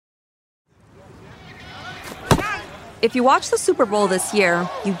If you watched the Super Bowl this year,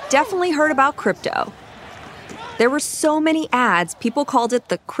 you definitely heard about crypto. There were so many ads, people called it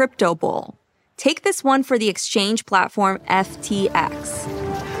the Crypto Bowl. Take this one for the exchange platform FTX.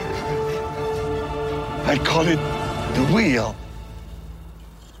 I'd call it the wheel.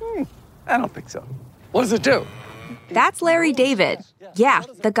 I don't think so. What does it do? That's Larry David. Yeah,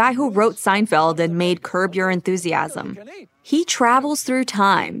 the guy who wrote Seinfeld and made Curb Your Enthusiasm. He travels through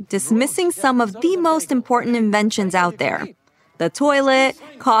time, dismissing some of the most important inventions out there. The toilet,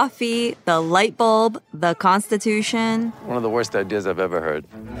 coffee, the light bulb, the Constitution. One of the worst ideas I've ever heard.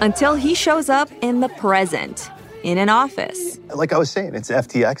 Until he shows up in the present, in an office. Like I was saying, it's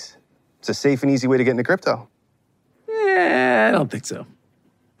FTX. It's a safe and easy way to get into crypto. I don't think so.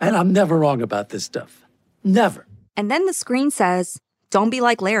 And I'm never wrong about this stuff. Never. And then the screen says, don't be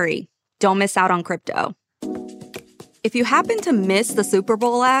like Larry. Don't miss out on crypto. If you happen to miss the Super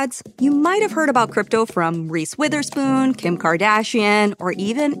Bowl ads, you might have heard about crypto from Reese Witherspoon, Kim Kardashian, or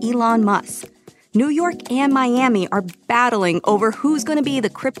even Elon Musk. New York and Miami are battling over who's going to be the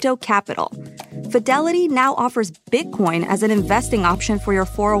crypto capital. Fidelity now offers Bitcoin as an investing option for your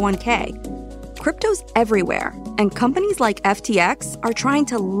 401k. Crypto's everywhere, and companies like FTX are trying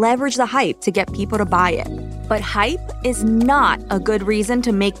to leverage the hype to get people to buy it. But hype is not a good reason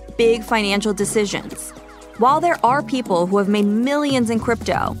to make big financial decisions. While there are people who have made millions in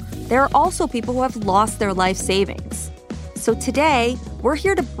crypto, there are also people who have lost their life savings. So today, we're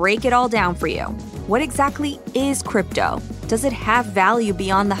here to break it all down for you. What exactly is crypto? Does it have value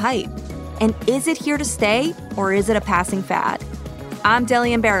beyond the hype? And is it here to stay, or is it a passing fad? I'm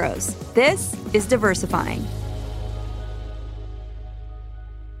Delian Barrows. This is Diversifying.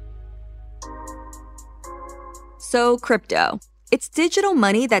 So, crypto. It's digital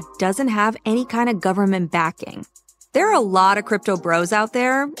money that doesn't have any kind of government backing. There are a lot of crypto bros out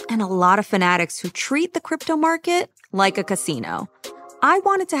there and a lot of fanatics who treat the crypto market like a casino. I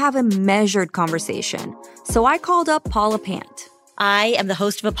wanted to have a measured conversation, so I called up Paula Pant. I am the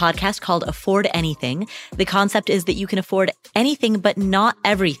host of a podcast called Afford Anything. The concept is that you can afford anything, but not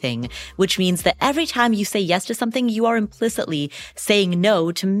everything, which means that every time you say yes to something, you are implicitly saying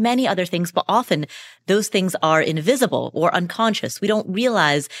no to many other things, but often those things are invisible or unconscious. We don't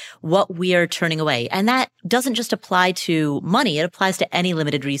realize what we are turning away. And that doesn't just apply to money. It applies to any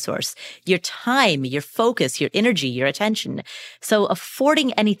limited resource. Your time, your focus, your energy, your attention. So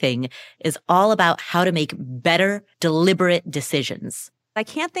affording anything is all about how to make better, deliberate decisions. I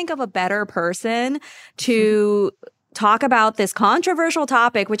can't think of a better person to talk about this controversial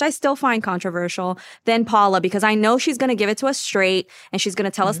topic, which I still find controversial, than Paula, because I know she's going to give it to us straight and she's going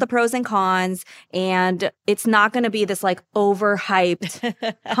to tell us the pros and cons, and it's not going to be this like overhyped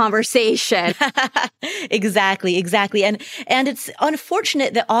conversation. Exactly. And it's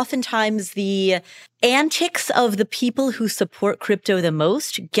unfortunate that oftentimes the antics of the people who support crypto the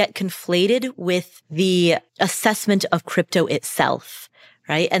most get conflated with the assessment of crypto itself.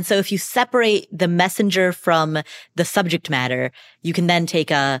 Right. And so if you separate the messenger from the subject matter, you can then take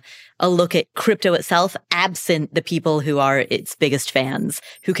a look at crypto itself, absent the people who are its biggest fans,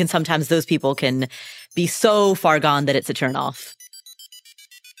 who can sometimes, those people can be so far gone that it's a turnoff.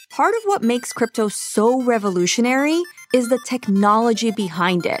 Part of what makes crypto so revolutionary is the technology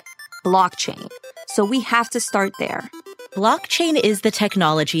behind it, blockchain. So we have to start there. Blockchain is the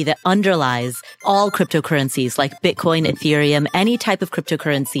technology that underlies all cryptocurrencies like Bitcoin, Ethereum, any type of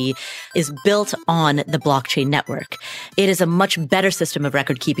cryptocurrency is built on the blockchain network. It is a much better system of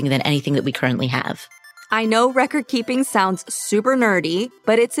record keeping than anything that we currently have. I know record keeping sounds super nerdy,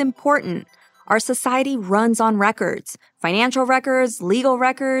 but it's important. Our society runs on records, financial records, legal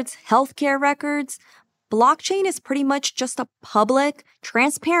records, healthcare records. Blockchain is pretty much just a public,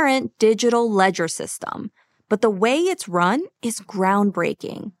 transparent digital ledger system. But the way it's run is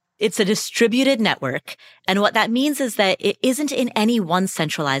groundbreaking. It's a distributed network. And what that means is that it isn't in any one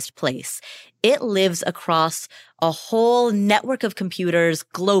centralized place. It lives across a whole network of computers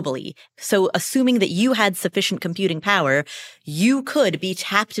globally. So assuming that you had sufficient computing power, you could be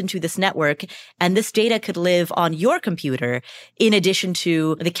tapped into this network and this data could live on your computer in addition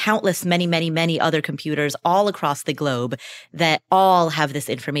to the countless many other computers all across the globe that all have this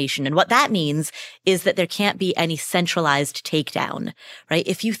information. And what that means is that there can't be any centralized takedown, right?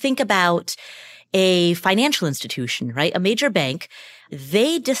 If you think about a financial institution, right? A major bank,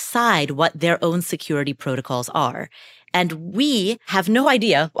 they decide what their own security protocols are. And we have no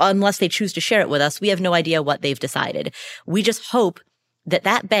idea, unless they choose to share it with us, we have no idea what they've decided. We just hope that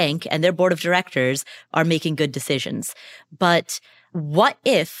that bank and their board of directors are making good decisions. But what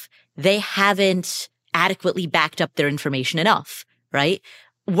if they haven't adequately backed up their information enough, right?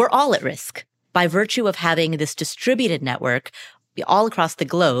 We're all at risk. by virtue of having this distributed network all across the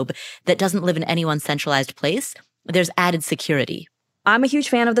globe that doesn't live in any one centralized place, there's added security. I'm a huge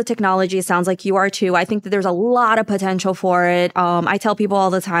fan of the technology. It sounds like you are too. I think that there's a lot of potential for it. I tell people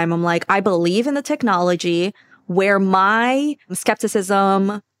all the time, I'm like, I believe in the technology. Where my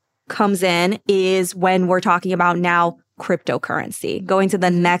skepticism comes in is when we're talking about now cryptocurrency, going to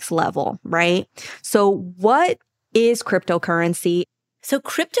the next level, right? So what is cryptocurrency? So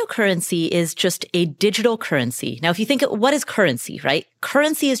cryptocurrency is just a digital currency. Now, if you think, what is currency, right?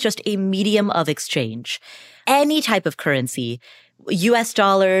 Currency is just a medium of exchange. Any type of currency, US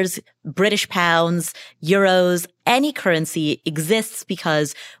dollars, British pounds, euros, any currency exists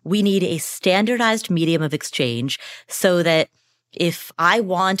because we need a standardized medium of exchange so that if I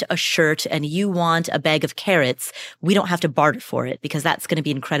want a shirt and you want a bag of carrots, we don't have to barter for it because that's going to be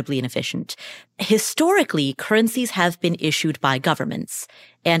incredibly inefficient. Historically, currencies have been issued by governments,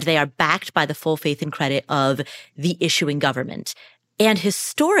 and they are backed by the full faith and credit of the issuing government. And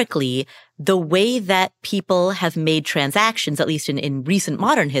historically, the way that people have made transactions, at least in recent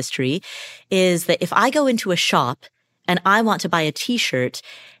modern history, is that if I go into a shop and I want to buy a t-shirt,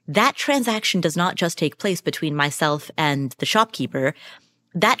 that transaction does not just take place between myself and the shopkeeper.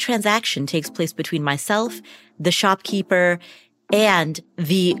 That transaction takes place between myself, the shopkeeper, and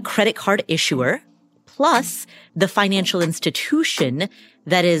the credit card issuer, plus the financial institution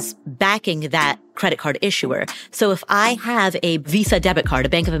that is backing that credit card issuer. So if I have a Visa debit card, a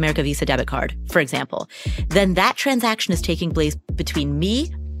Bank of America Visa debit card, for example, then that transaction is taking place between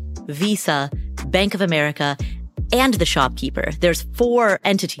me, Visa, Bank of America, and the shopkeeper. There's 4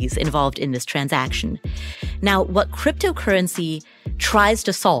 entities involved in this transaction. Now, what cryptocurrency tries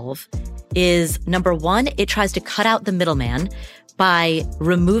to solve is, number one, it tries to cut out the middleman by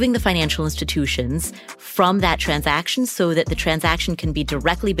removing the financial institutions from that transaction so that the transaction can be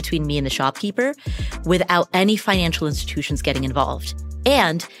directly between me and the shopkeeper without any financial institutions getting involved.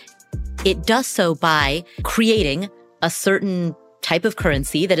 And it does so by creating a certain type of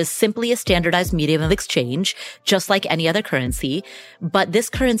currency that is simply a standardized medium of exchange, just like any other currency. But this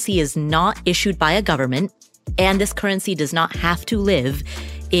currency is not issued by a government, and this currency does not have to live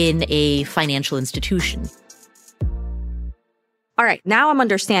in a financial institution. All right, now I'm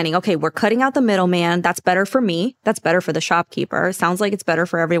understanding. Okay, we're cutting out the middleman. That's better for me. That's better for the shopkeeper. Sounds like it's better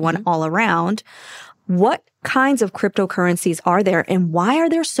for everyone all around. What kinds of cryptocurrencies are there, and why are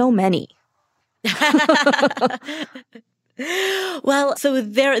there so many? Well, so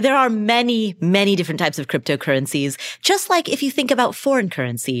there are many, many different types of cryptocurrencies. Just like if you think about foreign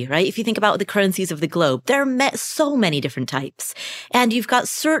currency, right? If you think about the currencies of the globe, there are so many different types. And you've got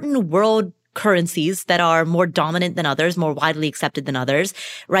certain world currencies that are more dominant than others, more widely accepted than others.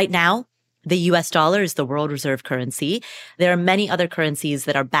 Right now, the US dollar is the world reserve currency. There are many other currencies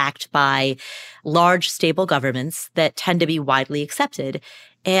that are backed by large, stable governments that tend to be widely accepted.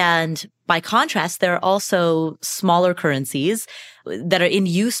 And by contrast, there are also smaller currencies that are in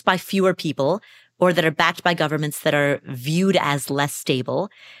use by fewer people or that are backed by governments that are viewed as less stable.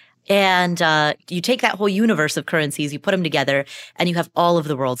 And you take that whole universe of currencies, you put them together, and you have all of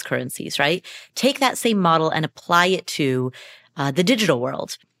the world's currencies, right? Take that same model and apply it to the digital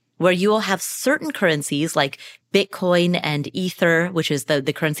world, where you will have certain currencies like Bitcoin and Ether, which is the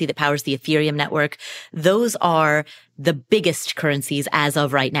currency that powers the Ethereum network. Those are the biggest currencies as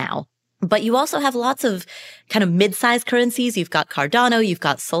of right now. But you also have lots of kind of mid-sized currencies. You've got Cardano, you've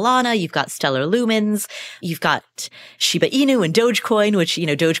got Solana, you've got Stellar Lumens, you've got Shiba Inu and Dogecoin, which,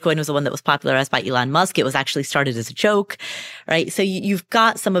 Dogecoin was the one that was popularized by Elon Musk. It was actually started as a joke, right? So you've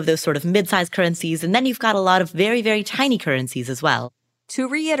got some of those sort of mid-sized currencies, and then you've got a lot of very, very tiny currencies as well. To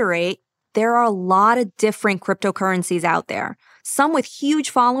reiterate, there are a lot of different cryptocurrencies out there, some with huge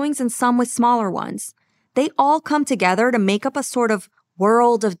followings and some with smaller ones. They all come together to make up a sort of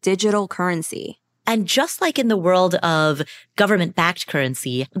world of digital currency. And just like in the world of government-backed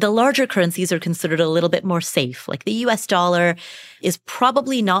currency, the larger currencies are considered a little bit more safe. Like the US dollar is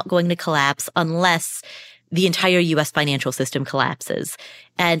probably not going to collapse unless the entire US financial system collapses.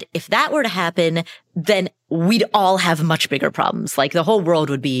 And if that were to happen, then we'd all have much bigger problems. Like the whole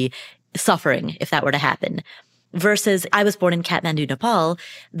world would be suffering if that were to happen. Versus I was born in Kathmandu, Nepal.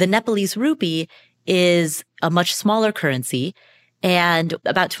 The Nepalese rupee is a much smaller currency. And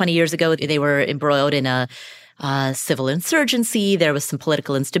about 20 years ago, they were embroiled in a civil insurgency. There was some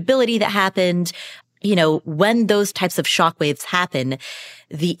political instability that happened. When those types of shockwaves happen,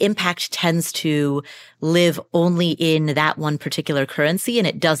 the impact tends to live only in that one particular currency, and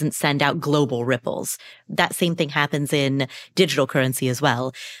it doesn't send out global ripples. That same thing happens in digital currency as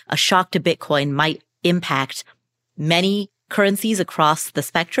well. A shock to Bitcoin might impact many currencies across the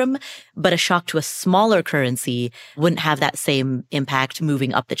spectrum, but a shock to a smaller currency wouldn't have that same impact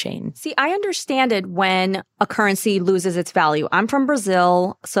moving up the chain. See, I understand it when a currency loses its value. I'm from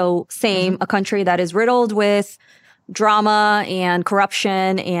Brazil, so same, a country that is riddled with drama and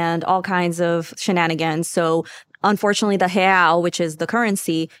corruption and all kinds of shenanigans. So unfortunately, the real, which is the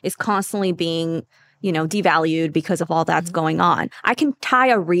currency, is constantly being devalued because of all that's going on. I can tie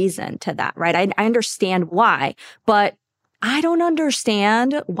a reason to that, right? I understand why, but I don't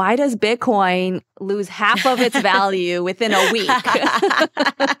understand why does Bitcoin lose half of its value within a week?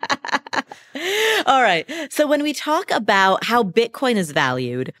 All right. So when we talk about how Bitcoin is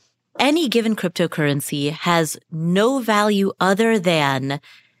valued, any given cryptocurrency has no value other than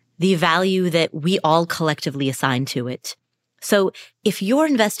the value that we all collectively assign to it. So if you're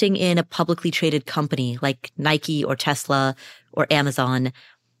investing in a publicly traded company like Nike or Tesla or Amazon,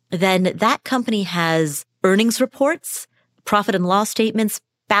 then that company has earnings reports, profit and loss statements,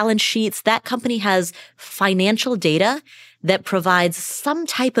 balance sheets. That company has financial data that provides some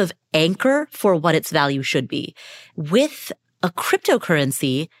type of anchor for what its value should be. With a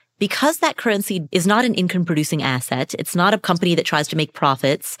cryptocurrency, because that currency is not an income-producing asset, it's not a company that tries to make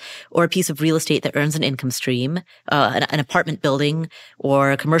profits or a piece of real estate that earns an income stream, an apartment building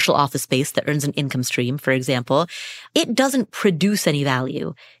or a commercial office space that earns an income stream, for example, it doesn't produce any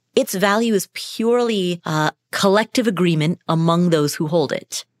value. Its value is purely a collective agreement among those who hold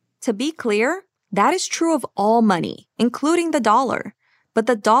it. To be clear, that is true of all money, including the dollar. But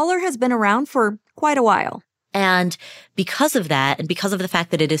the dollar has been around for quite a while. And because of that, and because of the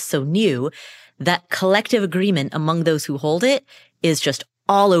fact that it is so new, that collective agreement among those who hold it is just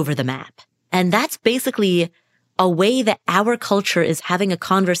all over the map. And that's basically a way that our culture is having a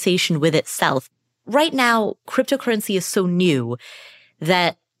conversation with itself. Right now, cryptocurrency is so new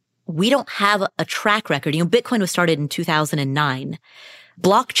that we don't have a track record. Bitcoin was started in 2009.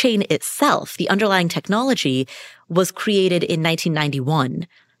 Blockchain itself, the underlying technology, was created in 1991.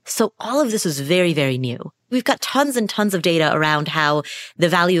 So all of this is very, very new. We've got tons and tons of data around how the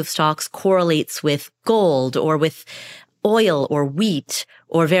value of stocks correlates with gold or with oil or wheat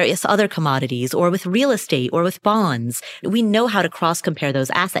or various other commodities or with real estate or with bonds. We know how to cross-compare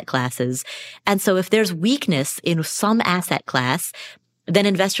those asset classes. And so if there's weakness in some asset class, then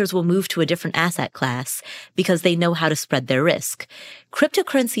investors will move to a different asset class because they know how to spread their risk.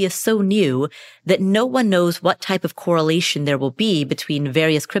 Cryptocurrency is so new that no one knows what type of correlation there will be between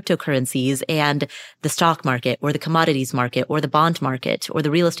various cryptocurrencies and the stock market or the commodities market or the bond market or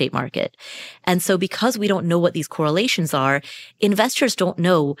the real estate market. And so because we don't know what these correlations are, investors don't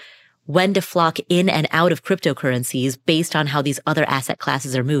know when to flock in and out of cryptocurrencies based on how these other asset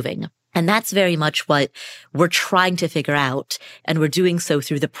classes are moving. And that's very much what we're trying to figure out, and we're doing so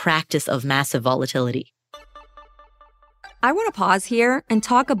through the practice of massive volatility. I want to pause here and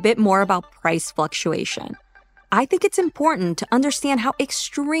talk a bit more about price fluctuation. I think it's important to understand how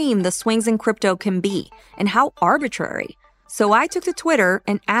extreme the swings in crypto can be and how arbitrary. So I took to Twitter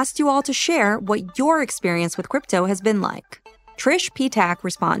and asked you all to share what your experience with crypto has been like. Trish Petak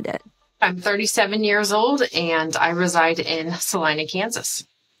responded. I'm 37 years old and I reside in Salina, Kansas.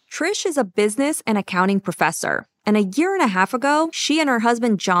 Trish is a business and accounting professor, and a year and a half ago, she and her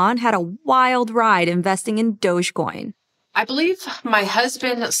husband John had a wild ride investing in Dogecoin. I believe my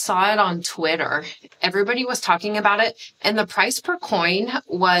husband saw it on Twitter. Everybody was talking about it, and the price per coin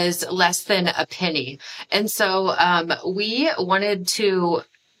was less than a penny. And so we wanted to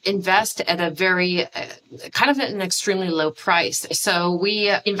invest at a very kind of an extremely low price. So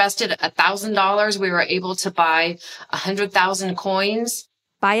we invested $1,000. We were able to buy 100,000 coins.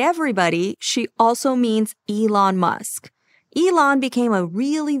 By everybody, she also means Elon Musk. Elon became a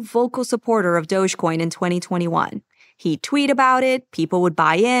really vocal supporter of Dogecoin in 2021. He'd tweet about it, people would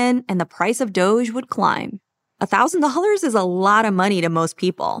buy in, and the price of Doge would climb. $1,000 is a lot of money to most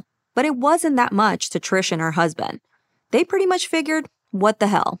people, but it wasn't that much to Trish and her husband. They pretty much figured, what the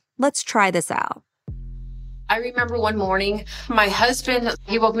hell, let's try this out. I remember one morning, my husband,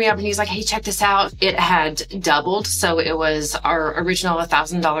 he woke me up and he's like, hey, check this out. It had doubled. So it was our original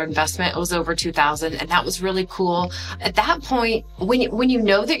 $1,000 investment. It was over $2,000. And that was really cool. At that point, when you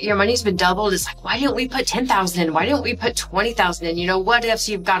know that your money's been doubled, it's like, why didn't we put 10,000 in? Why didn't we put 20,000 in? What if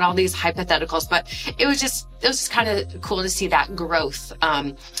you've got all these hypotheticals? But it was just kind of cool to see that growth,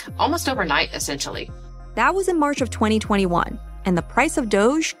 almost overnight, essentially. That was in March of 2021. And the price of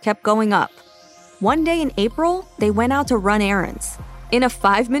Doge kept going up. One day in April, they went out to run errands. In a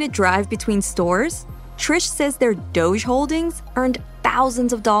 5-minute drive between stores, Trish says their Doge holdings earned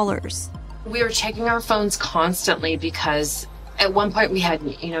thousands of dollars. We were checking our phones constantly because At one point we had,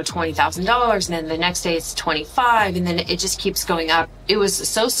 $20,000, and then the next day it's 25, and then it just keeps going up. It was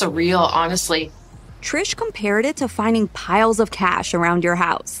so surreal, honestly. Trish compared it to finding piles of cash around your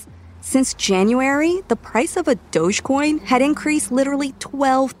house. Since January, the price of a Dogecoin had increased literally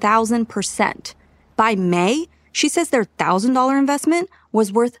 12,000%. By May, she says their $1,000 investment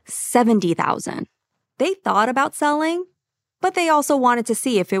was worth $70,000. They thought about selling, but they also wanted to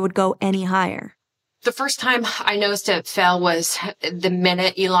see if it would go any higher. The first time I noticed it fell was the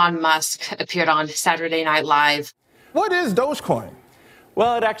minute Elon Musk appeared on Saturday Night Live. What is Dogecoin?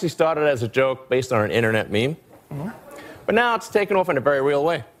 Well, it actually started as a joke based on an internet meme. Mm-hmm. But now it's taken off in a very real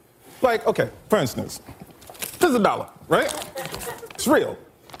way. Like, okay, for instance, this is $1, right? It's real.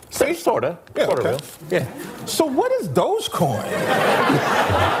 See? Sort of. Yeah, sort of okay. real. Yeah. So what is Dogecoin?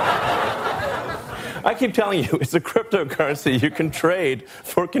 I keep telling you, it's a cryptocurrency you can trade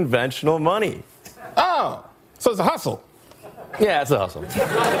for conventional money. Oh, so it's a hustle. Yeah, it's a hustle.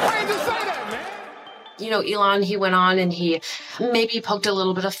 Why did you say that, man? Elon, he went on and he maybe poked a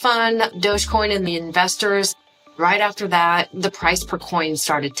little bit of fun, Dogecoin and the investors. Right after that, the price per coin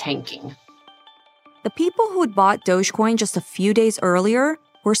started tanking. The people who had bought Dogecoin just a few days earlier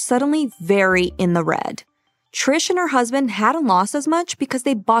were suddenly very in the red. Trish and her husband hadn't lost as much because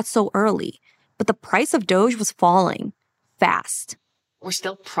they bought so early, but the price of Doge was falling fast. We're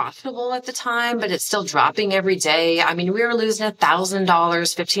still profitable at the time, but it's still dropping every day. I mean, we were losing $1,000,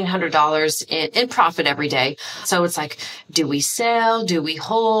 $1,500 in profit every day. So it's like, do we sell? Do we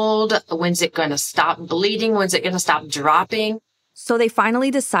hold? When's it going to stop bleeding? When's it going to stop dropping? So they finally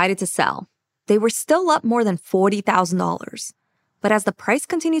decided to sell. They were still up more than $40,000. But as the price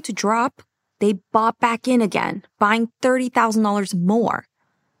continued to drop, they bought back in again, buying $30,000 more.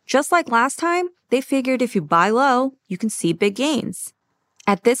 Just like last time, they figured if you buy low, you can see big gains.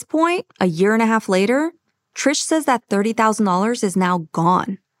 At this point, a year and a half later, Trish says that $30,000 is now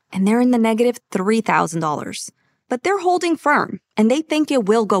gone, and they're in the negative $3,000. But they're holding firm, and they think it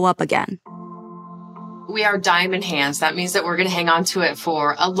will go up again. We are diamond hands. That means that we're going to hang on to it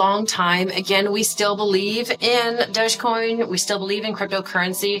for a long time. Again, we still believe in Dogecoin. We still believe in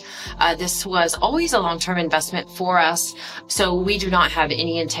cryptocurrency. This was always a long-term investment for us. So we do not have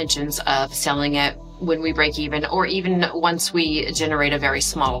any intentions of selling it when we break even, or even once we generate a very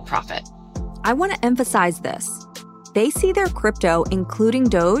small profit. I want to emphasize this. They see their crypto, including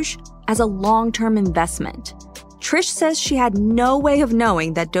Doge, as a long-term investment. Trish says she had no way of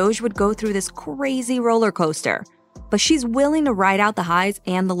knowing that Doge would go through this crazy roller coaster, but she's willing to ride out the highs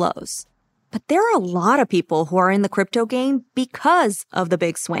and the lows. But there are a lot of people who are in the crypto game because of the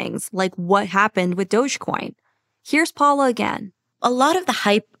big swings, like what happened with Dogecoin. Here's Paula again. A lot of the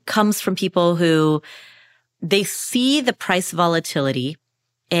hype comes from people who they see the price volatility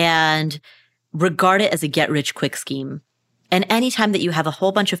and regard it as a get-rich-quick scheme. And anytime that you have a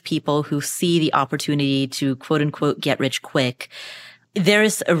whole bunch of people who see the opportunity to quote-unquote get rich quick, there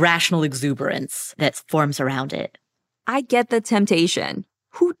is irrational exuberance that forms around it. I get the temptation.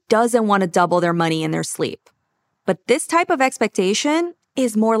 Who doesn't want to double their money in their sleep? But this type of expectation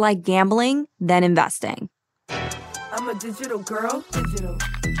is more like gambling than investing. I'm a digital girl.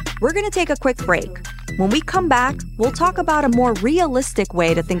 We're going to take a quick break. When we come back, we'll talk about a more realistic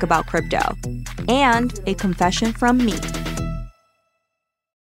way to think about crypto and a confession from me.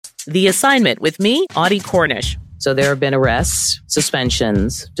 The Assignment with me, Audie Cornish. So there have been arrests,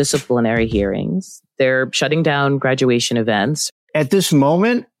 suspensions, disciplinary hearings. They're shutting down graduation events. At this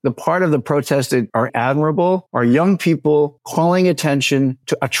moment, the part of the protests that are admirable are young people calling attention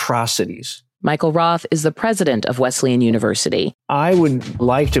to atrocities. Michael Roth is the president of Wesleyan University. I would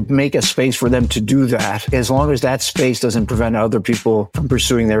like to make a space for them to do that, as long as that space doesn't prevent other people from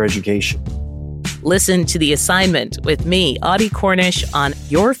pursuing their education. Listen to The Assignment with me, Audie Cornish, on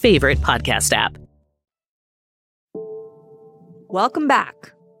your favorite podcast app. Welcome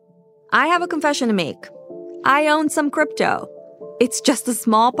back. I have a confession to make. I own some crypto. It's just a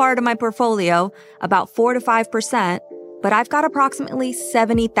small part of my portfolio, about 4 to 5%, but I've got approximately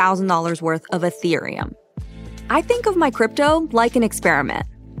 $70,000 worth of Ethereum. I think of my crypto like an experiment.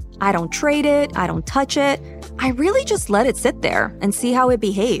 I don't trade it, I don't touch it. I really just let it sit there and see how it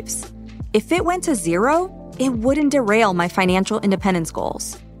behaves. If it went to zero, it wouldn't derail my financial independence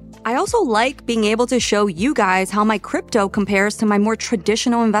goals. I also like being able to show you guys how my crypto compares to my more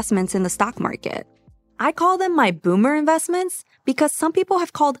traditional investments in the stock market. I call them my boomer investments because some people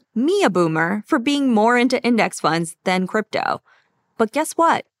have called me a boomer for being more into index funds than crypto. But guess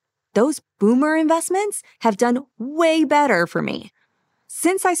what? Those boomer investments have done way better for me.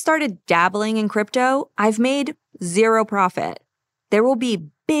 Since I started dabbling in crypto, I've made zero profit. There will be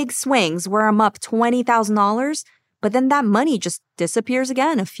big swings where I'm up $20,000, but then that money just disappears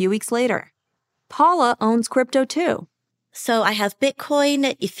again a few weeks later. Paula owns crypto too. So I have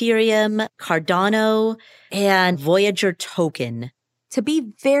Bitcoin, Ethereum, Cardano, and Voyager token. To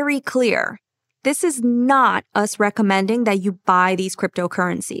be very clear, this is not us recommending that you buy these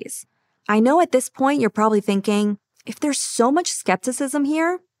cryptocurrencies. I know at this point you're probably thinking, if there's so much skepticism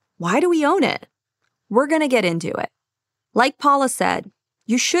here, why do we own it? We're going to get into it. Like Paula said,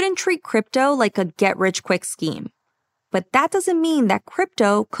 you shouldn't treat crypto like a get-rich-quick scheme. But that doesn't mean that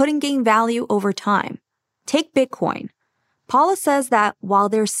crypto couldn't gain value over time. Take Bitcoin. Paula says that while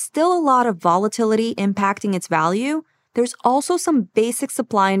there's still a lot of volatility impacting its value, there's also some basic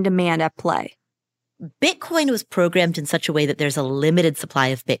supply and demand at play. Bitcoin was programmed in such a way that there's a limited supply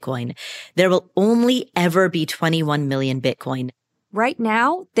of Bitcoin. There will only ever be 21 million Bitcoin. Right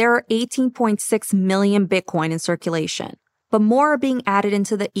now, there are 18.6 million Bitcoin in circulation, but more are being added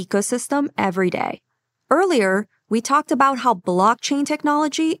into the ecosystem every day. Earlier, we talked about how blockchain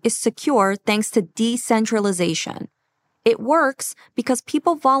technology is secure thanks to decentralization. It works because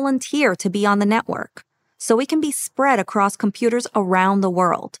people volunteer to be on the network, so it can be spread across computers around the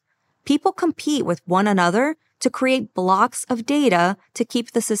world. People compete with one another to create blocks of data to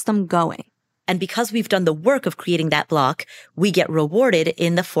keep the system going. And because we've done the work of creating that block, we get rewarded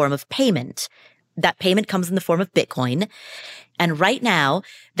in the form of payment. That payment comes in the form of Bitcoin. And right now,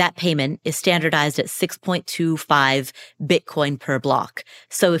 that payment is standardized at 6.25 Bitcoin per block.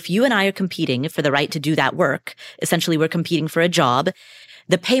 So if you and I are competing for the right to do that work, essentially we're competing for a job,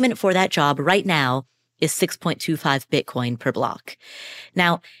 the payment for that job right now is 6.25 Bitcoin per block.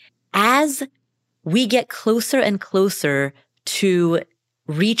 Now, as we get closer and closer to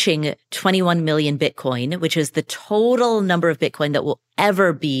reaching 21 million Bitcoin, which is the total number of Bitcoin that will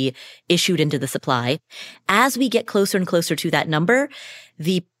ever be issued into the supply, as we get closer and closer to that number,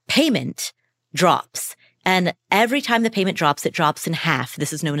 the payment drops. And every time the payment drops, it drops in half.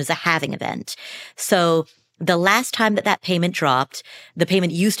 This is known as a halving event. So the last time that payment dropped, the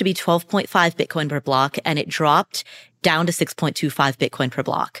payment used to be 12.5 Bitcoin per block, and it dropped down to 6.25 Bitcoin per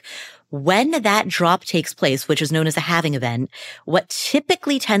block. When that drop takes place, which is known as a halving event, what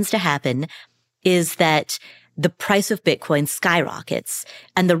typically tends to happen is that the price of Bitcoin skyrockets.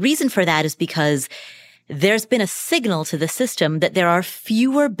 And the reason for that is because there's been a signal to the system that there are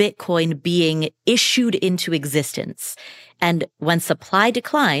fewer Bitcoin being issued into existence. And when supply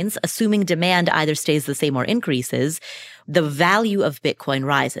declines, assuming demand either stays the same or increases, the value of Bitcoin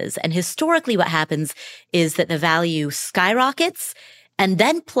rises. And historically what happens is that the value skyrockets and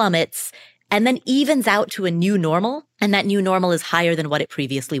then plummets and then evens out to a new normal. And that new normal is higher than what it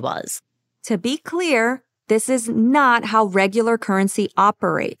previously was. To be clear, this is not how regular currency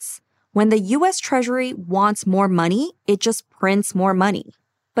operates. When the US Treasury wants more money, it just prints more money.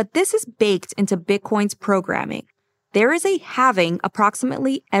 But this is baked into Bitcoin's programming. There is a halving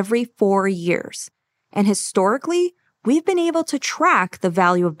approximately every 4 years. And historically, we've been able to track the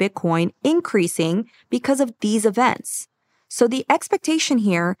value of Bitcoin increasing because of these events. So the expectation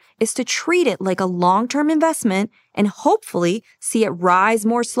here is to treat it like a long-term investment and hopefully see it rise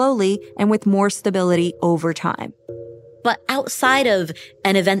more slowly and with more stability over time. But outside of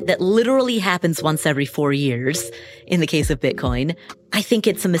an event that literally happens once every 4 years, in the case of Bitcoin, I think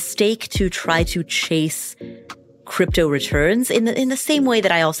it's a mistake to try to chase crypto returns in the same way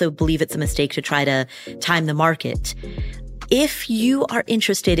that I also believe it's a mistake to try to time the market. If you are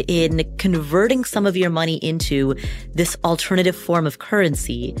interested in converting some of your money into this alternative form of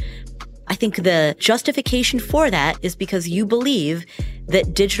currency, I think the justification for that is because you believe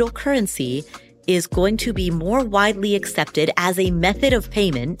that digital currency is going to be more widely accepted as a method of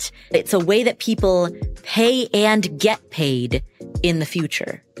payment. It's a way that people pay and get paid in the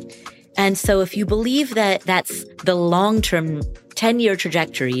future. And so if you believe that that's the long-term 10-year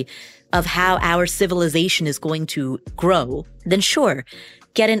trajectory of how our civilization is going to grow, then sure,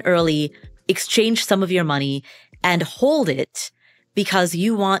 get in early, exchange some of your money, and hold it because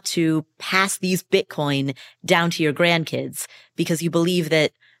you want to pass these Bitcoin down to your grandkids because you believe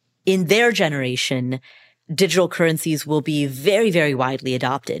that in their generation, digital currencies will be very, very widely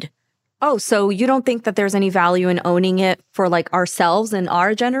adopted. Oh, so you don't think that there's any value in owning it for like ourselves and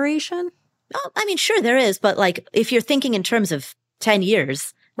our generation? Oh, I mean, sure there is, but like if you're thinking in terms of 10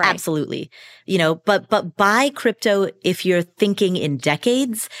 years, right. Absolutely. You know, but buy crypto if you're thinking in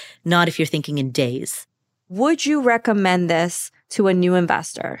decades, not if you're thinking in days. Would you recommend this to a new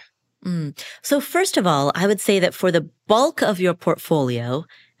investor? So first of all, I would say that for the bulk of your portfolio,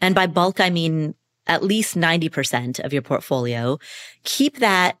 and by bulk, I mean at least 90% of your portfolio, keep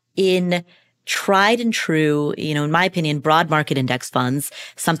that in tried and true, in my opinion, broad market index funds,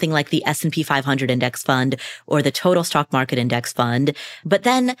 something like the S&P 500 index fund or the total stock market index fund. But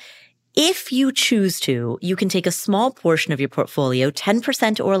then if you choose to, you can take a small portion of your portfolio,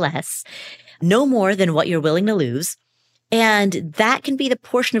 10% or less, no more than what you're willing to lose. And that can be the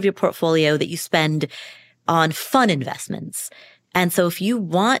portion of your portfolio that you spend on fun investments. And so if you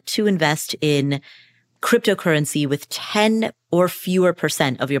want to invest in cryptocurrency with 10 or fewer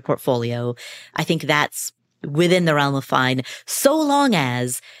 % of your portfolio, I think that's within the realm of fine, so long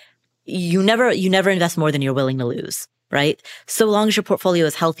as you never invest more than you're willing to lose, right? So long as your portfolio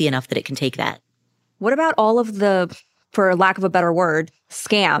is healthy enough that it can take that. What about all of the, for lack of a better word,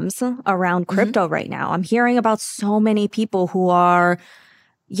 scams around crypto right now? I'm hearing about so many people who are,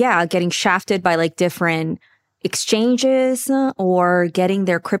 getting shafted by like different exchanges or getting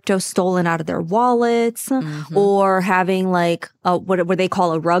their crypto stolen out of their wallets or having like what they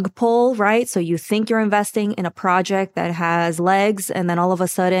call a rug pull, right? So you think you're investing in a project that has legs and then all of a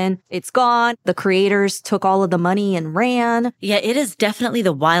sudden it's gone. The creators took all of the money and ran. Yeah, it is definitely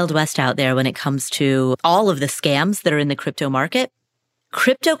the Wild West out there when it comes to all of the scams that are in the crypto market.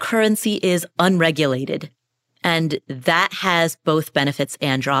 Cryptocurrency is unregulated, and that has both benefits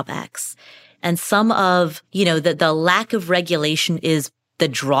and drawbacks. And some of, the lack of regulation is the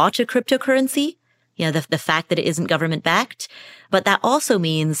draw to cryptocurrency, the fact that it isn't government backed. But that also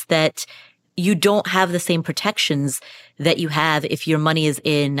means that you don't have the same protections that you have if your money is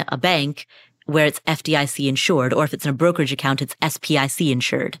in a bank where it's FDIC insured, or if it's in a brokerage account, it's SPIC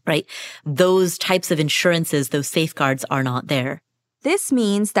insured, right? Those types of insurances, those safeguards are not there. This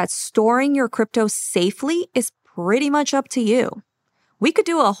means that storing your crypto safely is pretty much up to you. We could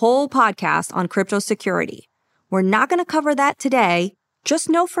do a whole podcast on crypto security. We're not going to cover that today. Just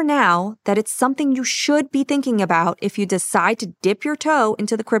know for now that it's something you should be thinking about if you decide to dip your toe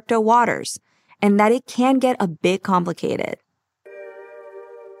into the crypto waters, and that it can get a bit complicated.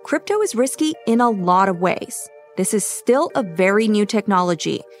 Crypto is risky in a lot of ways. This is still a very new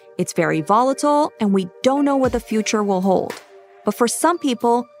technology. It's very volatile, and we don't know what the future will hold. But for some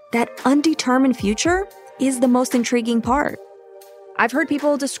people, that undetermined future is the most intriguing part. I've heard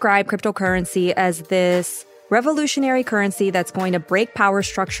people describe cryptocurrency as this revolutionary currency that's going to break power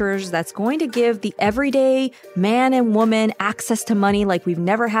structures, that's going to give the everyday man and woman access to money like we've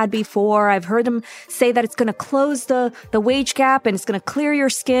never had before. I've heard them say that it's going to close the wage gap and it's going to clear your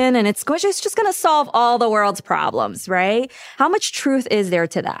skin and it's just going to solve all the world's problems, right? How much truth is there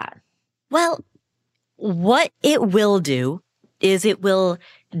to that? Well, what it will do is it will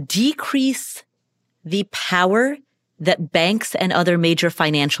decrease the power that banks and other major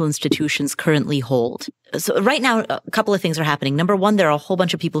financial institutions currently hold. So right now, a couple of things are happening. Number one, there are a whole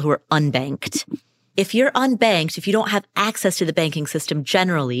bunch of people who are unbanked. If you're unbanked, if you don't have access to the banking system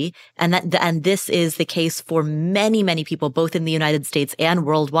generally, and this is the case for many, many people, both in the United States and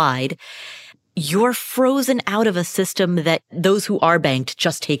worldwide, you're frozen out of a system that those who are banked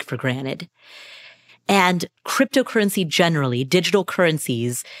just take for granted. And cryptocurrency generally, digital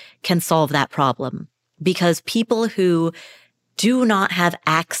currencies, can solve that problem. Because people who do not have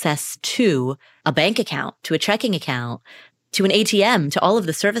access to a bank account, to a checking account, to an ATM, to all of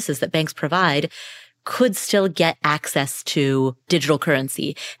the services that banks provide, could still get access to digital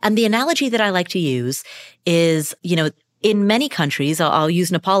currency. And the analogy that I like to use is, in many countries, I'll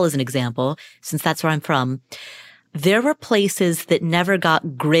use Nepal as an example, since that's where I'm from, there were places that never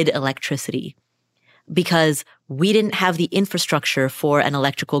got grid electricity because we didn't have the infrastructure for an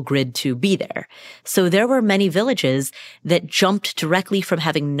electrical grid to be there. So there were many villages that jumped directly from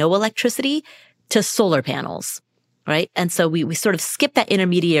having no electricity to solar panels, right? And so we sort of skipped that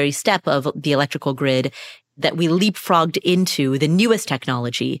intermediary step of the electrical grid that we leapfrogged into the newest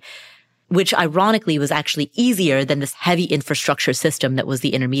technology, which ironically was actually easier than this heavy infrastructure system that was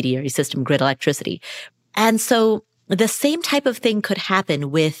the intermediary system, grid electricity. And so the same type of thing could happen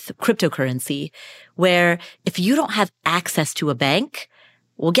with cryptocurrency, where if you don't have access to a bank,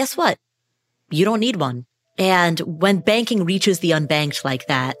 well, guess what? You don't need one. And when banking reaches the unbanked like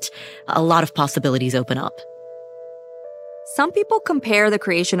that, a lot of possibilities open up. Some people compare the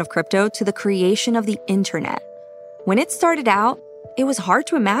creation of crypto to the creation of the internet. When it started out, it was hard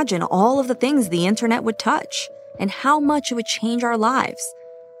to imagine all of the things the internet would touch and how much it would change our lives.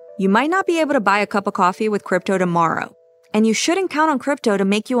 You might not be able to buy a cup of coffee with crypto tomorrow, and you shouldn't count on crypto to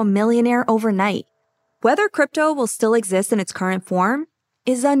make you a millionaire overnight. Whether crypto will still exist in its current form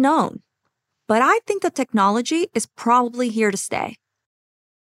is unknown, but I think the technology is probably here to stay.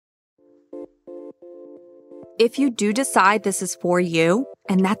 If you do decide this is for you,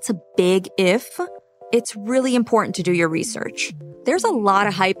 and that's a big if, it's really important to do your research. There's a lot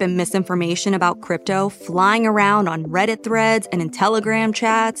of hype and misinformation about crypto flying around on Reddit threads and in Telegram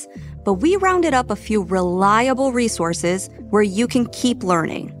chats, but we rounded up a few reliable resources where you can keep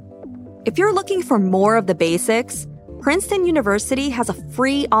learning. If you're looking for more of the basics, Princeton University has a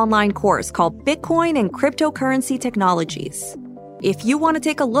free online course called Bitcoin and Cryptocurrency Technologies. If you want to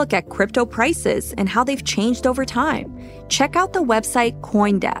take a look at crypto prices and how they've changed over time, check out the website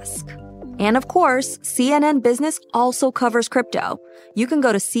CoinDesk. And of course, CNN Business also covers crypto. You can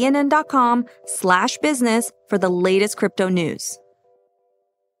go to cnn.com/business for the latest crypto news.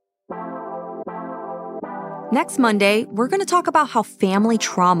 Next Monday, we're going to talk about how family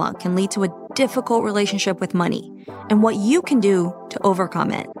trauma can lead to a difficult relationship with money and what you can do to overcome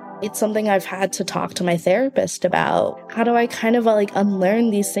it. It's something I've had to talk to my therapist about. How do I kind of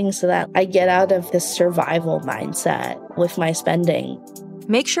unlearn these things so that I get out of this survival mindset with my spending?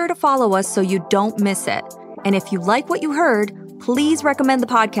 Make sure to follow us so you don't miss it. And if you like what you heard, please recommend the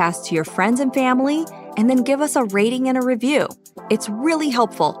podcast to your friends and family, and then give us a rating and a review. It's really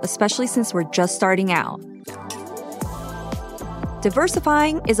helpful, especially since we're just starting out.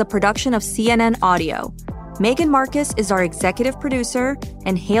 Diversifying is a production of CNN Audio. Megan Marcus is our executive producer,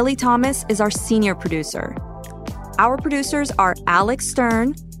 and Haley Thomas is our senior producer. Our producers are Alex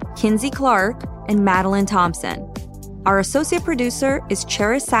Stern, Kinsey Clark, and Madeline Thompson. Our associate producer is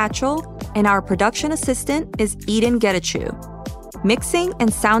Cheris Satchel, and our production assistant is Eden Getachew. Mixing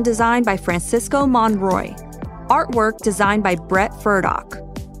and sound design by Francisco Monroy. Artwork designed by Brett Furdock.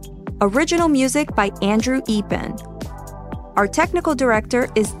 Original music by Andrew Epen. Our technical director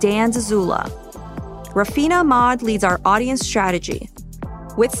is Dan Zazula. Rafina Ahmad leads our audience strategy.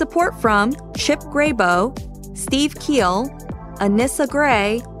 With support from Chip Graybo, Steve Keel, Anissa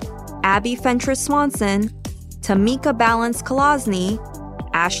Gray, Abby Fentress Swanson, Tamika Balance Kolosny,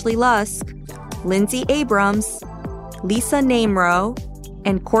 Ashley Lusk, Lindsay Abrams, Lisa Namro,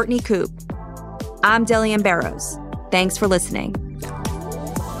 and Courtney Coop. I'm Delian Barrows. Thanks for listening.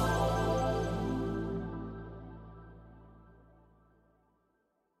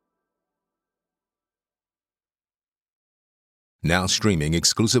 Now streaming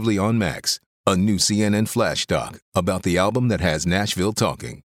exclusively on Max, a new CNN Flash doc about the album that has Nashville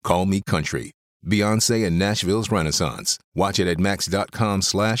talking, Call Me Country. Beyoncé and Nashville's Renaissance. Watch it at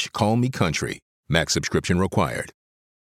max.com/callmecountry. Max subscription required.